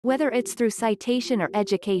Whether it's through citation or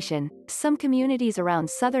education, some communities around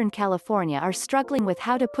Southern California are struggling with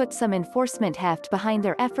how to put some enforcement heft behind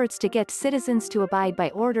their efforts to get citizens to abide by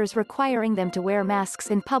orders requiring them to wear masks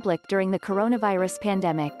in public during the coronavirus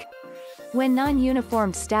pandemic. When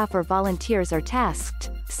non-uniformed staff or volunteers are tasked,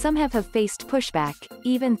 some have faced pushback,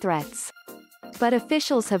 even threats. But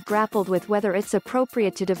officials have grappled with whether it's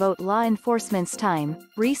appropriate to devote law enforcement's time,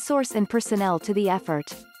 resource and personnel to the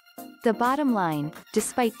effort. The bottom line,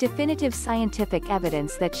 despite definitive scientific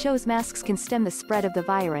evidence that shows masks can stem the spread of the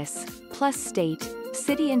virus, plus state,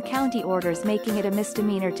 city and county orders making it a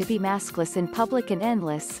misdemeanor to be maskless in public and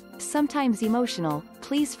endless, sometimes emotional,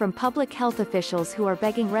 pleas from public health officials who are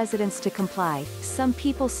begging residents to comply, some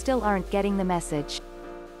people still aren't getting the message.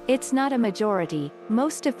 It's not a majority,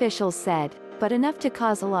 most officials said, but enough to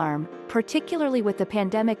cause alarm, particularly with the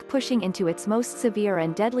pandemic pushing into its most severe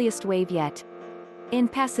and deadliest wave yet. In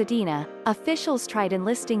Pasadena, officials tried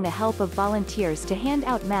enlisting the help of volunteers to hand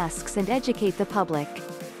out masks and educate the public.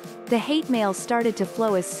 The hate mail started to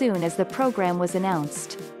flow as soon as the program was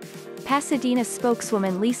announced. Pasadena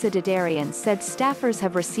spokeswoman Lisa Dadarian said staffers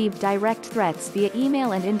have received direct threats via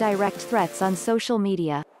email and indirect threats on social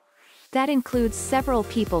media. That includes several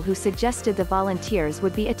people who suggested the volunteers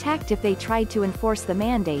would be attacked if they tried to enforce the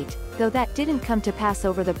mandate, though that didn't come to pass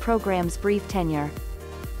over the program's brief tenure.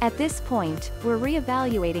 At this point, we're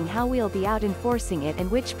re-evaluating how we'll be out enforcing it and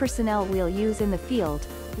which personnel we'll use in the field,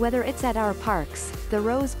 whether it's at our parks, the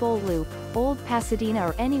Rose Bowl Loop, Old Pasadena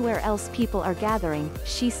or anywhere else people are gathering,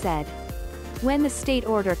 she said. When the state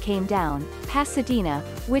order came down, Pasadena,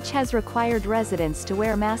 which has required residents to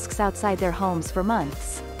wear masks outside their homes for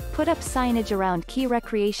months, put up signage around key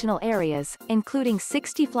recreational areas, including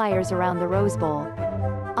 60 flyers around the Rose Bowl.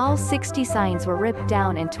 All 60 signs were ripped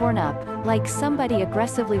down and torn up, like somebody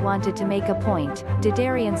aggressively wanted to make a point,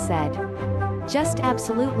 Dadarian said. Just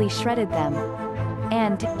absolutely shredded them.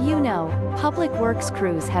 And, public works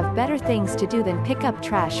crews have better things to do than pick up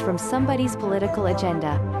trash from somebody's political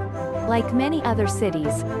agenda. Like many other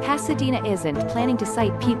cities, Pasadena isn't planning to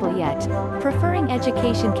cite people yet, preferring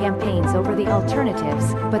education campaigns over the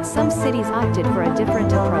alternatives, but some cities opted for a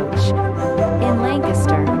different approach. In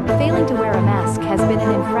Lancaster, failing to wear a mask has been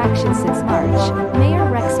an infraction since March,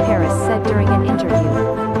 Mayor Rex Parris